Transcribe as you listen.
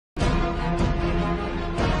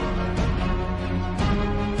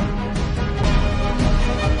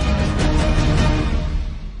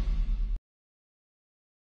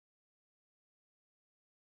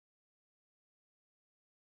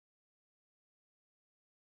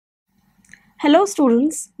Hello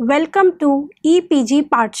students, welcome to EPG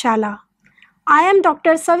Pathshala. I am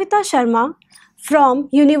Dr. Savita Sharma from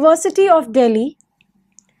University of Delhi.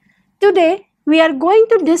 Today we are going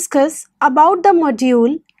to discuss about the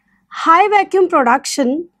module High Vacuum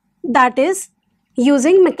Production, that is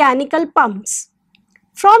using mechanical pumps,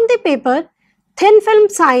 from the paper Thin Film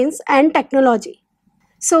Science and Technology.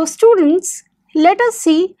 So students, let us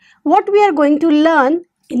see what we are going to learn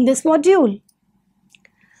in this module.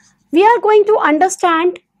 We are going to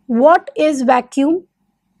understand what is vacuum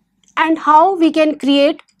and how we can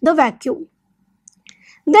create the vacuum.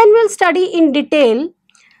 Then we'll study in detail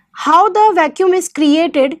how the vacuum is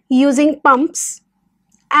created using pumps,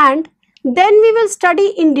 and then we will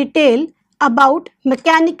study in detail about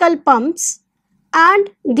mechanical pumps and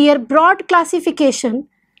their broad classification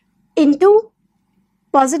into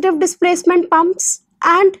positive displacement pumps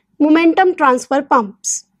and momentum transfer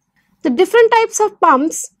pumps. The different types of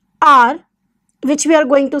pumps are, which we are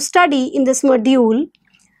going to study in this module.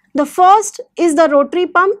 The first is the rotary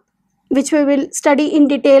pump, which we will study in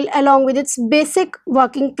detail along with its basic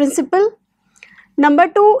working principle. Number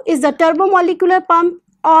 2 is the turbomolecular pump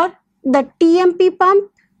or the TMP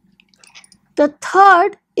pump. The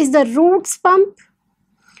third is the roots pump,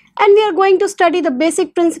 and we are going to study the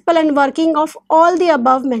basic principle and working of all the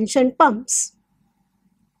above mentioned pumps.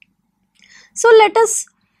 So let us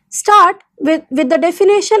start with the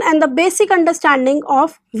definition and the basic understanding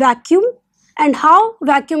of vacuum and how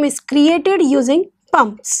vacuum is created using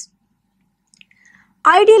pumps.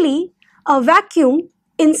 Ideally, a vacuum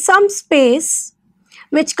in some space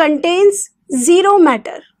which contains zero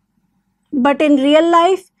matter, but in real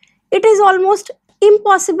life it is almost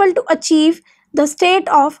impossible to achieve the state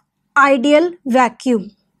of ideal vacuum.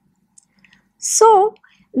 So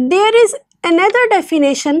there is another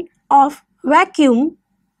definition of vacuum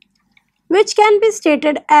which can be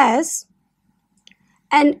stated as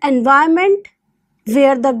an environment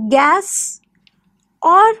where the gas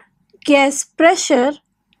or gas pressure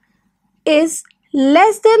is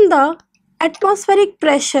less than the atmospheric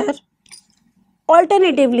pressure,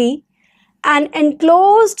 alternatively an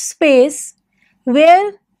enclosed space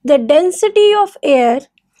where the density of air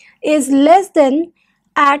is less than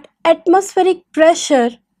at atmospheric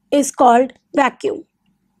pressure is called vacuum.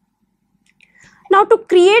 Now, to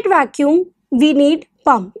create vacuum, we need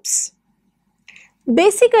pumps.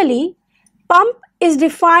 Basically, pump is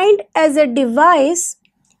defined as a device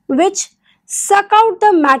which suck out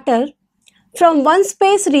the matter from one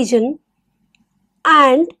space region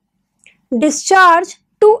and discharge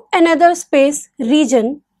to another space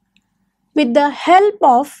region with the help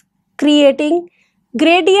of creating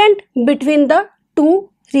gradient between the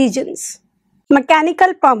two regions.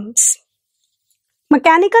 Mechanical pumps.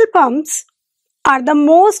 Mechanical pumps are the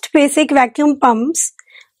most basic vacuum pumps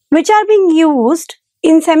which are being used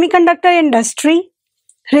in semiconductor industry,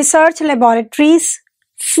 research laboratories,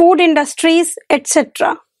 food industries,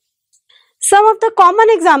 etc. Some of the common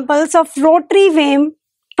examples of rotary vane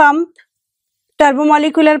pump,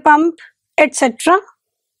 turbomolecular pump, etc.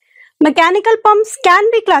 Mechanical pumps can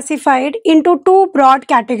be classified into two broad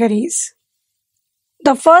categories.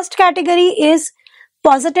 The first category is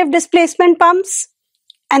positive displacement pumps,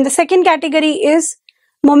 and the second category is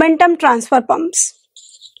momentum transfer pumps.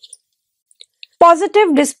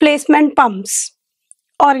 Positive displacement pumps,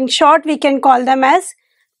 or in short we can call them as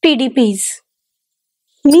PDPs.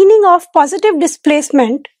 Meaning of positive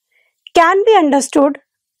displacement can be understood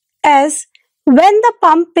as when the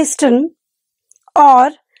pump piston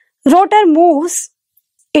or rotor moves,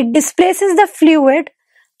 it displaces the fluid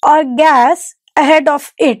or gas ahead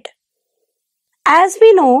of it. As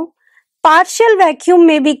we know, partial vacuum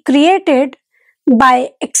may be created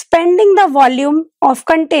by expanding the volume of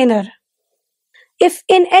container. If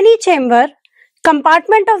in any chamber,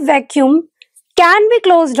 compartment of vacuum can be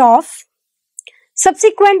closed off,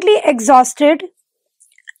 subsequently exhausted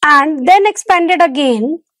and then expanded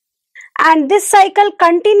again, and this cycle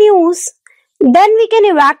continues, then we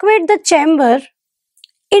can evacuate the chamber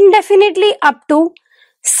indefinitely up to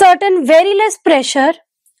certain very less pressure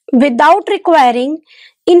without requiring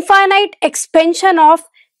infinite expansion of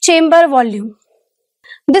chamber volume.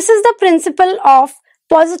 This is the principle of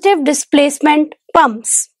positive displacement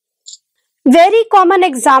pumps. Very common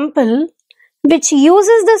example which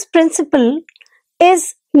uses this principle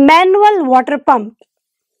is manual water pump.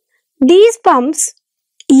 These pumps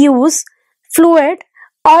use fluid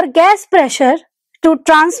or gas pressure to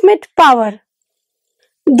transmit power.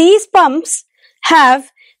 These pumps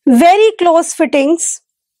have very close fittings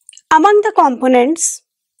among the components,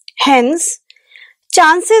 hence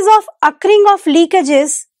chances of occurring of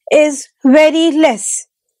leakages is very less.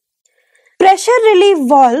 Pressure relief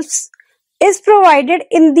valves is provided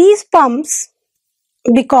in these pumps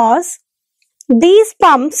because these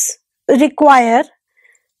pumps require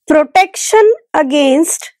protection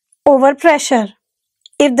against overpressure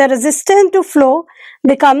if the resistance to flow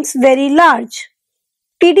becomes very large.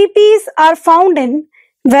 PDPs are found in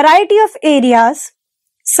variety of areas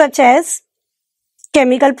such as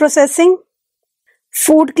chemical processing,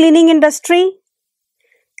 food cleaning industry,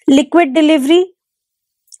 liquid delivery,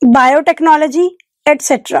 biotechnology,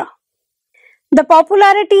 etc. The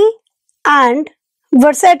popularity and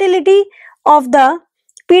versatility of the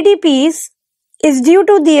PDPs is due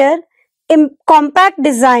to their compact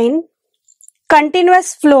design,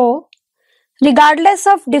 continuous flow, regardless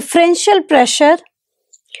of differential pressure,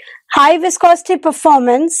 high viscosity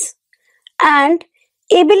performance, and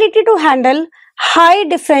ability to handle high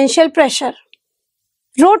differential pressure.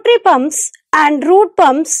 Rotary pumps and root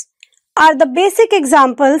pumps are the basic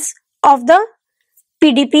examples of the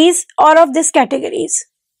PDPs or of these categories.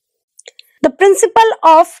 The principle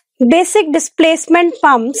of basic displacement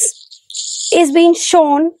pumps is being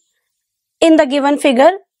shown in the given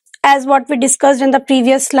figure as what we discussed in the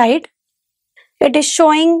previous slide. It is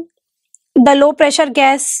showing the low pressure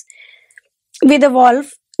gas with a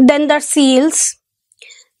valve, then the seals,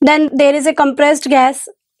 then there is a compressed gas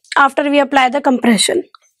after we apply the compression.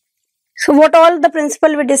 So what all the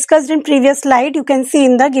principle we discussed in previous slide you can see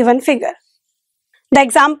in the given figure. The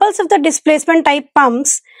examples of the displacement type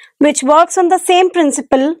pumps which works on the same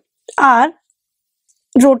principle are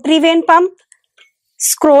rotary vane pump,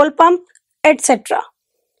 scroll pump, etc.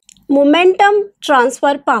 Momentum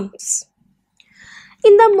transfer pumps.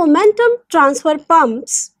 In the momentum transfer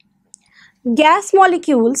pumps, gas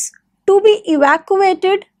molecules to be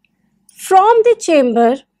evacuated from the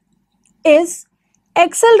chamber is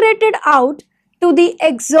accelerated out to the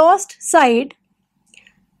exhaust side,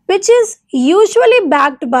 which is usually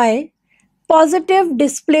backed by positive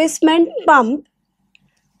displacement pump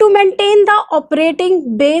to maintain the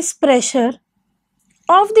operating base pressure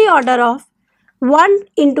of the order of 1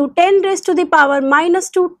 into 10 raised to the power minus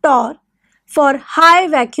 2 torr for high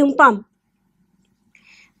vacuum pump.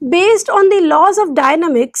 Based on the laws of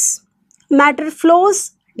dynamics, matter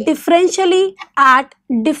flows differentially at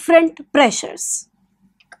different pressures.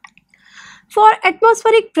 For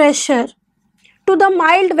atmospheric pressure to the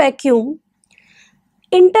mild vacuum,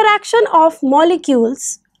 interaction of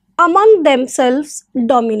molecules among themselves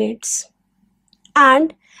dominates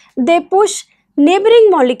and they push neighboring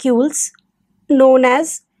molecules known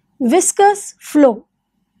as viscous flow.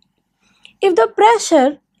 If the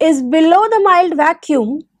pressure is below the mild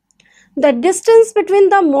vacuum, the distance between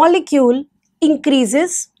the molecule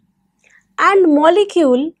increases and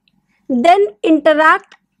molecule then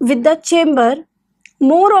interact with the chamber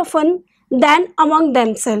more often than among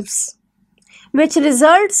themselves, which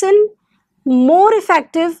results in more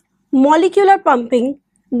effective molecular pumping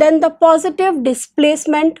than the positive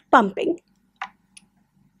displacement pumping.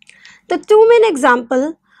 The two main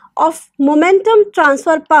examples of momentum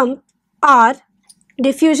transfer pump are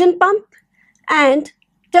diffusion pump and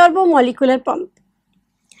turbomolecular pump.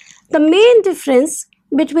 The main difference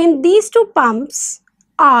between these two pumps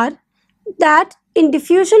are that in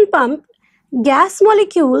diffusion pump, gas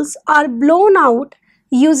molecules are blown out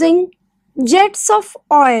using jets of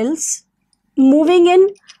oils moving in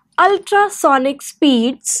ultrasonic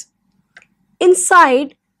speeds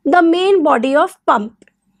inside the main body of pump.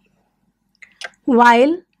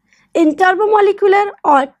 While in turbomolecular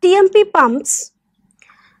or TMP pumps,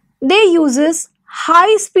 they uses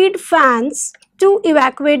high speed fans to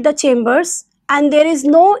evacuate the chambers and there is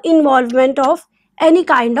no involvement of any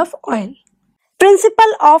kind of oil.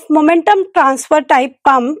 Principle of momentum transfer type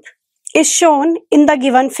pump is shown in the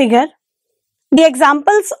given figure. The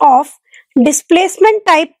examples of displacement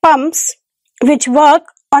type pumps which work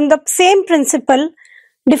on the same principle,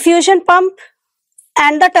 diffusion pump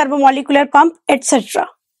and the turbomolecular pump, etc.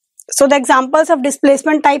 So the examples of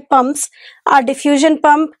displacement type pumps are diffusion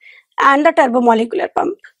pump and the turbomolecular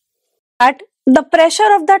pump. That the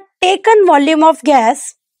pressure of the taken volume of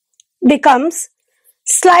gas becomes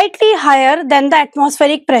slightly higher than the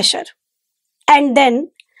atmospheric pressure and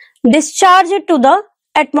then discharge it to the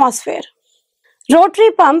atmosphere.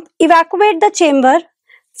 Rotary pump evacuate the chamber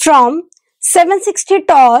from 760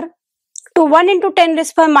 torr to 1 into 10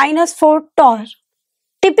 raised by minus 4 torr.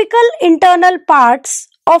 Typical internal parts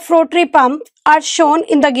of rotary pump are shown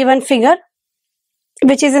in the given figure,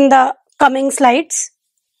 which is in the coming slides.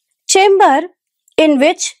 Chamber in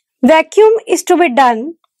which vacuum is to be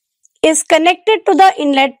done is connected to the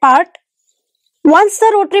inlet part. Once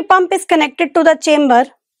the rotary pump is connected to the chamber,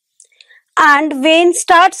 and vane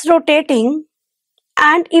starts rotating,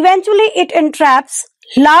 and eventually it entraps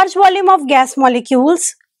large volume of gas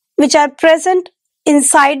molecules which are present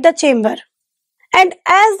inside the chamber. And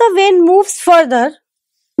as the vane moves further,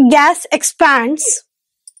 gas expands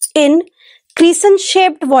in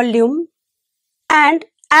crescent-shaped volume, and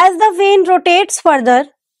as the vane rotates further,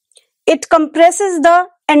 it compresses the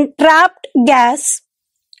entrapped gas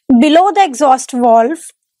below the exhaust valve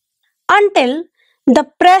until the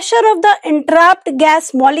pressure of the entrapped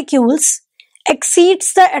gas molecules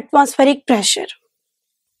exceeds the atmospheric pressure.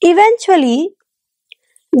 Eventually,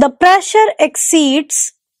 the pressure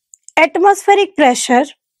exceeds atmospheric pressure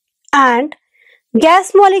and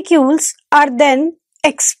gas molecules are then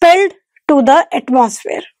expelled to the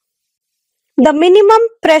atmosphere. The minimum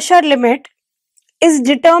pressure limit is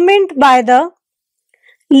determined by the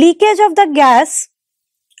leakage of the gas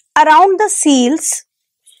around the seals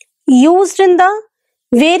used in the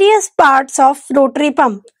various parts of rotary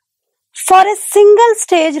pump. For a single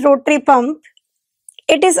stage rotary pump,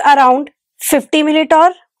 it is around 50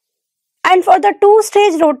 millitorr, and for the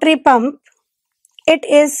two-stage rotary pump, it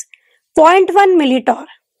is 0.1 millitorr.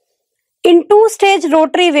 In two-stage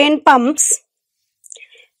rotary vane pumps,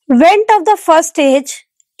 vent of the first stage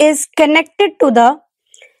is connected to the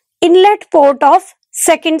inlet port of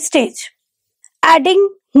second stage. Adding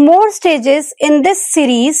more stages in this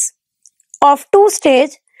series of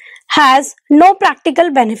two-stage has no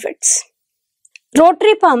practical benefits.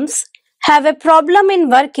 Rotary pumps have a problem in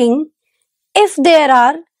working if there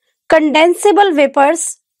are condensable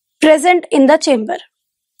vapors present in the chamber.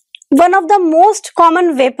 One of the most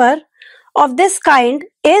common vapor of this kind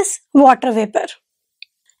is water vapor.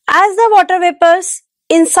 As the water vapors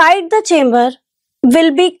inside the chamber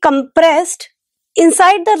will be compressed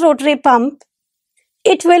inside the rotary pump,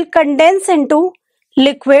 it will condense into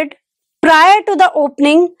liquid prior to the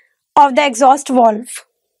opening of the exhaust valve.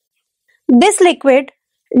 This liquid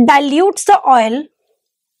dilutes the oil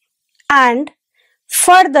and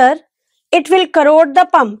further it will corrode the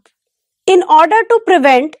pump. In order to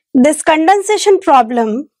prevent this condensation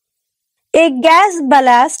problem, a gas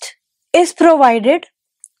ballast is provided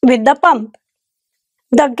with the pump.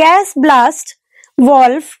 The gas blast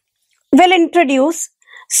valve will introduce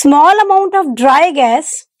small amount of dry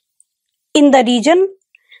gas in the region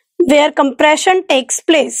where compression takes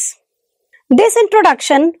place. This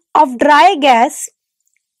introduction of dry gas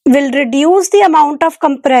will reduce the amount of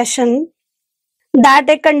compression that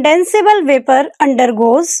a condensable vapor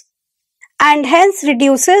undergoes and hence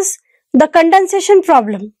reduces the condensation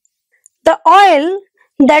problem. The oil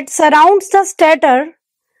that surrounds the stator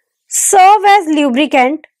serves as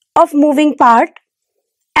lubricant of moving part,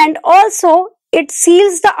 and also it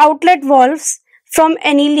seals the outlet valves from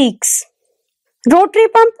any leaks. Rotary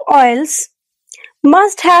pump oils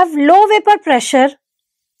must have low vapor pressure,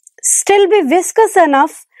 still be viscous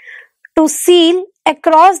enough to seal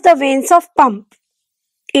across the vanes of pump.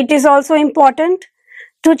 It is also important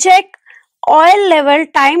to check oil level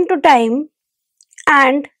time to time,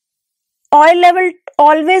 and oil level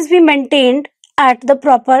always be maintained at the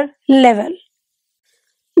proper level.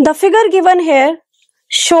 The figure given here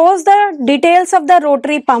shows the details of the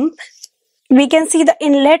rotary pump. We can see the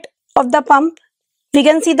inlet of the pump. We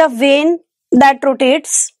can see the vane that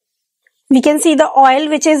rotates. We can see the oil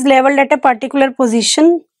which is leveled at a particular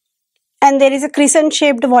position, and there is a crescent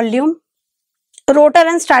shaped volume. Rotor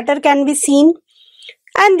and stator can be seen,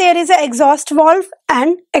 and there is an exhaust valve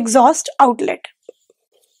and exhaust outlet.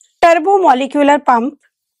 Turbomolecular pump,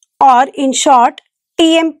 or in short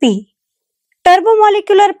TMP.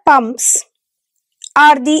 Turbomolecular pumps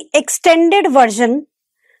are the extended version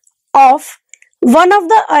of one of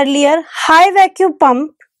the earlier high vacuum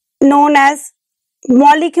pump known as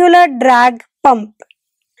molecular drag pump.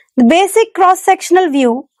 The basic cross-sectional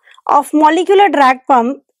view of molecular drag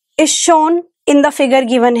pump is shown in the figure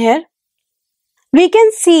given here. We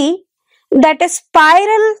can see that a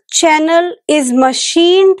spiral channel is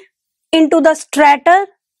machined into the stator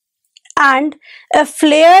and a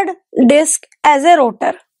flared disc as a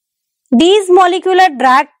rotor. These molecular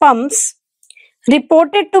drag pumps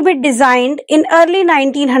reported to be designed in early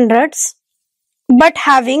 1900s but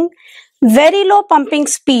having very low pumping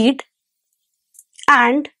speed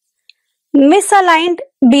and misaligned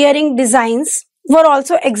bearing designs were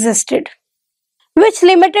also existed, which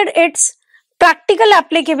limited its practical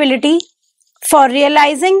applicability for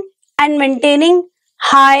realizing and maintaining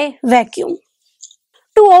high vacuum.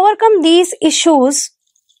 To overcome these issues,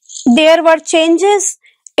 there were changes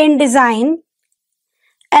in design,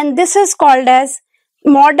 and this is called as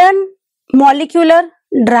modern molecular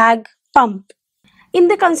drag pump. In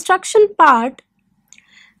the construction part,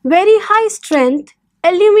 Very high strength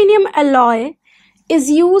aluminum alloy is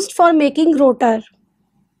used for making rotor,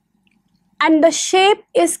 and the shape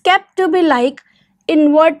is kept to be like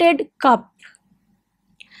inverted cup.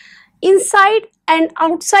 Inside and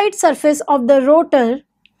outside surface of the rotor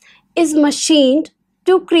is machined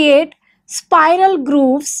to create spiral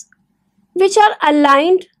grooves which are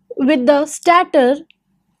aligned with the stator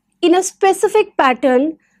in a specific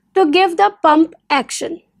pattern to give the pump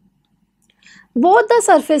action. Both the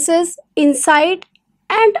surfaces inside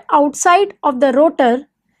and outside of the rotor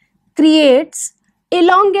creates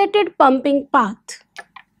elongated pumping path.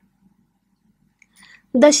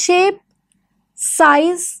 The shape,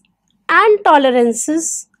 size and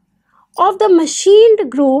tolerances of the machined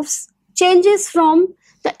grooves changes from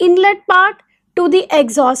the inlet part to the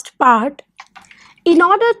exhaust part in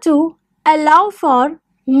order to allow for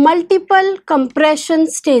multiple compression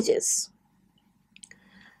stages.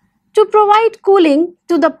 To provide cooling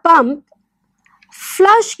to the pump,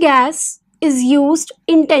 flush gas is used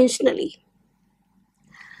intentionally.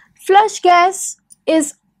 Flush gas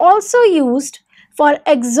is also used for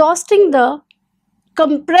exhausting the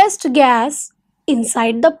compressed gas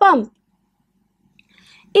inside the pump.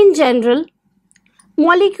 In general,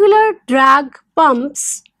 molecular drag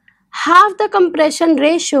pumps have the compression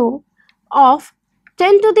ratio of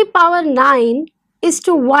 10 to the power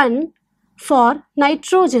 9:1 for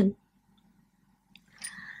nitrogen.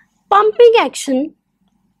 Pumping action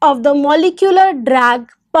of the molecular drag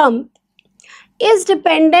pump is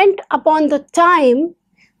dependent upon the time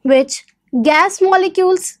which gas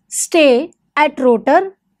molecules stay at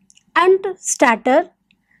rotor and stator,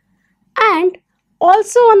 and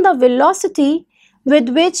also on the velocity with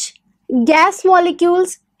which gas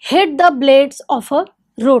molecules hit the blades of a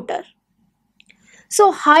rotor.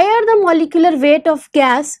 So higher the molecular weight of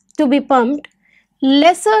gas to be pumped,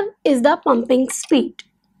 lesser is the pumping speed.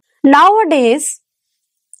 Nowadays,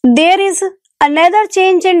 there is another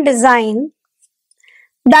change in design,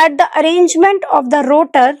 that the arrangement of the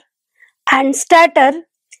rotor and stator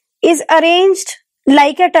is arranged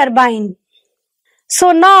like a turbine.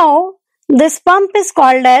 So now this pump is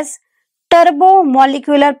called as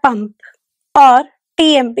turbomolecular pump or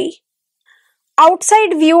TMP.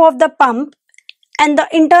 Outside view of the pump and the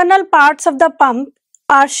internal parts of the pump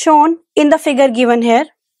are shown in the figure given here.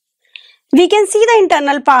 We can see the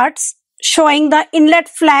internal parts showing the inlet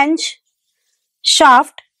flange,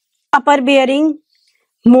 shaft, upper bearing,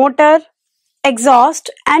 motor, exhaust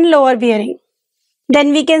and lower bearing.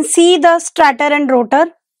 Then we can see the stator and rotor.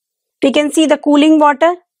 We can see the cooling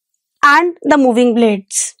water and the moving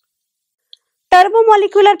blades.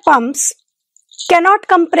 Turbomolecular pumps cannot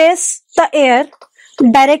compress the air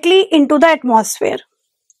directly into the atmosphere.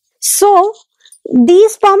 So,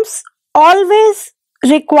 these pumps always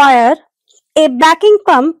require a backing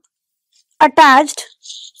pump attached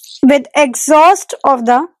with exhaust of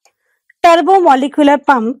the turbomolecular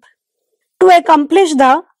pump to accomplish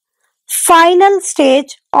the final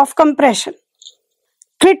stage of compression.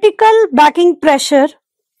 Critical backing pressure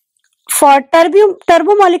for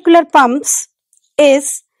turbomolecular pumps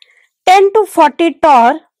is 10 to 40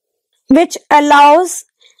 torr, which allows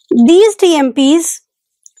these TMPs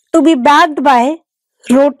to be backed by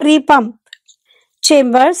rotary pump.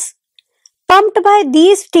 Chambers pumped by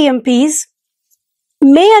these TMPs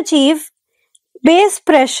may achieve base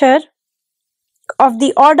pressure of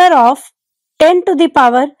the order of 10 to the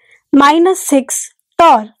power -6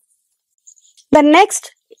 torr. The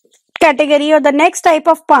next category or the next type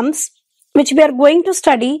of pumps which we are going to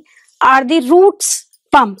study are the roots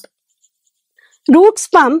pump. Roots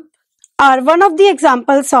pump are one of the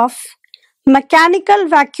examples of mechanical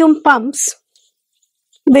vacuum pumps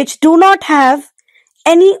which do not have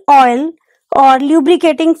any oil or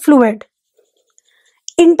lubricating fluid.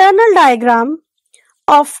 Internal diagram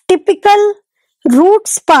of typical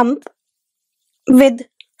roots pump with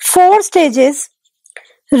 4 stages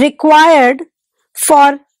required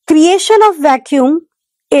for creation of vacuum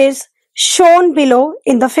is shown below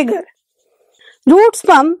in the figure. Roots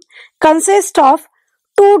pump consists of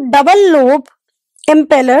 2 double lobe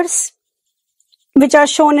impellers which are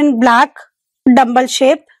shown in black dumbbell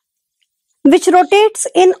shape, which rotates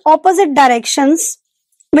in opposite directions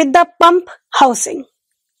with the pump housing.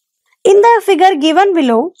 In the figure given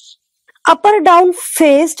below, upper down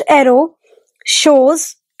faced arrow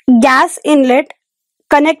shows gas inlet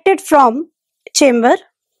connected from chamber,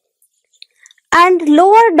 and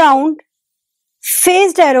lower down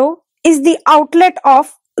faced arrow is the outlet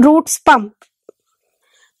of roots pump.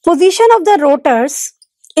 Position of the rotors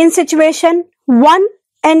in situation 1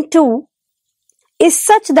 and 2 is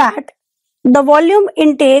such that the volume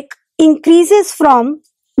intake increases from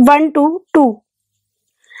 1 to 2.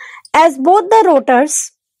 As both the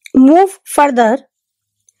rotors move further,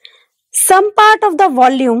 some part of the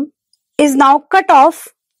volume is now cut off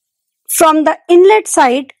from the inlet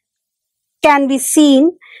side can be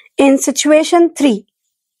seen in situation 3.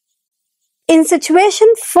 In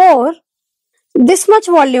situation 4, this much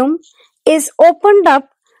volume is opened up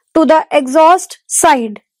to the exhaust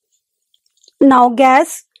side. Now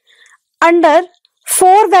gas under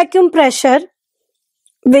 4 vacuum pressure,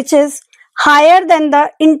 which is higher than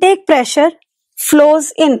the intake pressure,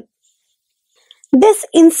 flows in. This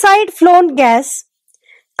inside flown gas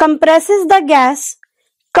compresses the gas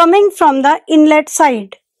coming from the inlet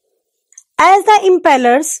side. As the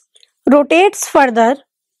impellers rotates further,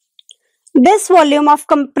 this volume of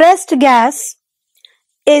compressed gas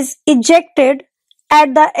is ejected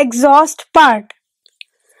at the exhaust part.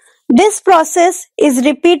 This process is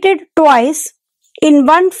repeated twice in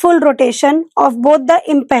one full rotation of both the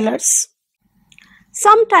impellers.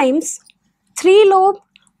 Sometimes 3-lobe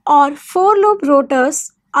or 4-lobe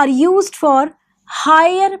rotors are used for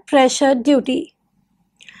higher pressure duty.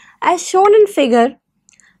 As shown in figure,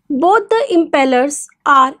 both the impellers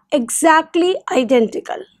are exactly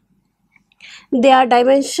identical. They are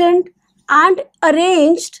dimensioned and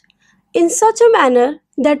arranged in such a manner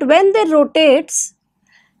that when they rotates,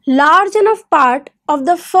 large enough part of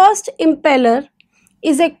the first impeller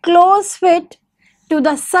is a close fit to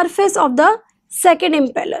the surface of the second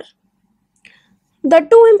impeller. The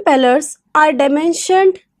two impellers are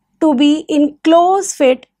dimensioned to be in close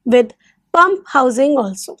fit with pump housing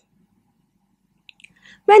also.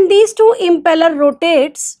 When these two impeller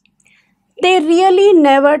rotates, they really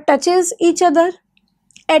never touches each other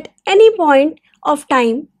at any point of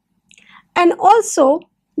time, and also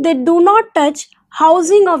they do not touch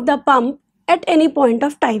housing of the pump at any point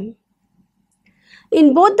of time.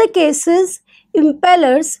 In both the cases,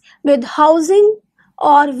 impellers with housing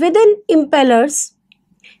or within impellers,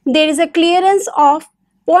 there is a clearance of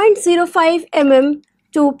 0.05 mm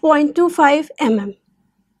to 0.25 mm.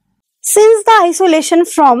 Since the isolation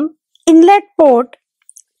from inlet port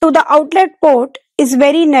to the outlet port is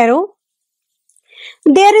very narrow,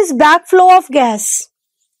 there is backflow of gas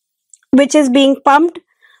which is being pumped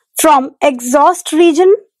from exhaust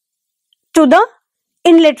region to the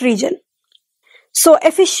inlet region. So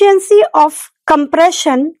efficiency of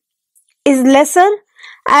compression is lesser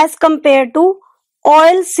as compared to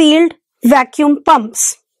oil-sealed vacuum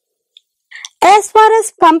pumps. As far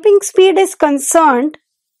as pumping speed is concerned,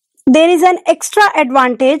 there is an extra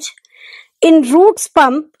advantage in roots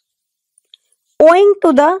pump owing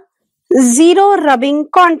to the zero rubbing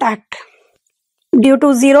contact. Due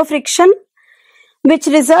to zero friction, which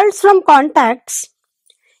results from contacts,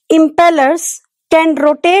 impellers can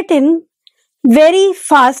rotate in very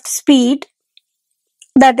fast speed,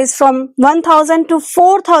 that is from 1000 to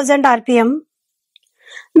 4000 rpm,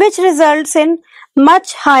 which results in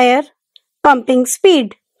much higher pumping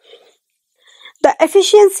speed. The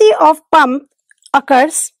efficiency of pump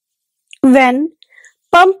occurs when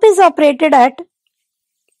pump is operated at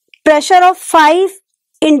pressure of 5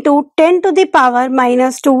 into 10 to the power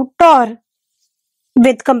minus 2 torr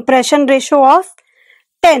with compression ratio of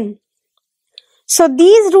 10. So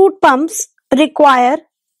these root pumps require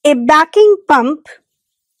a backing pump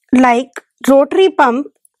like rotary pump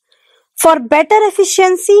for better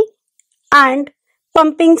efficiency and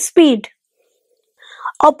pumping speed.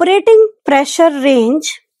 Operating pressure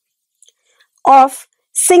range of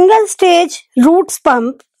single stage roots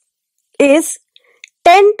pump is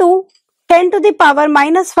 10 to 10 to the power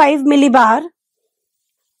minus 5 millibar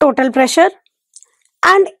total pressure,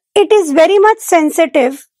 and it is very much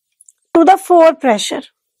sensitive to the 4 pressure.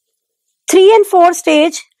 3 and 4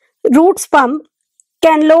 stage roots pump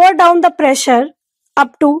can lower down the pressure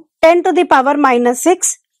up to 10 to the power minus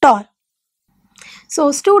 6 torr.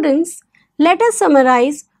 So students, let us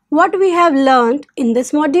summarize what we have learned in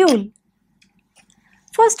this module.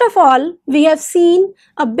 First of all, we have seen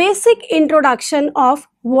a basic introduction of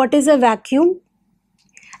what is a vacuum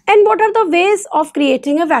and what are the ways of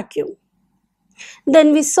creating a vacuum.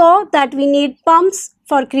 Then we saw that we need pumps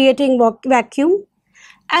for creating vacuum,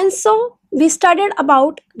 and so we studied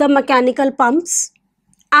about the mechanical pumps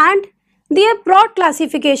and their broad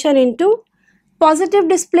classification into positive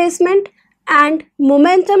displacement and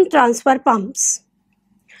momentum transfer pumps.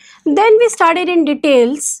 Then we studied in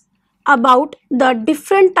details about the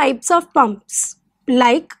different types of pumps,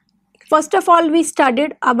 like first of all we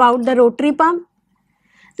studied about the rotary pump,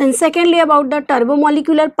 then secondly about the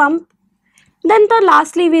turbomolecular pump, then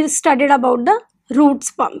lastly we studied about the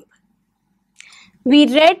roots pump. We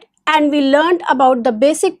read and we learned about the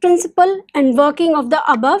basic principle and working of the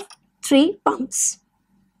above 3 pumps.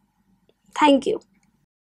 Thank you.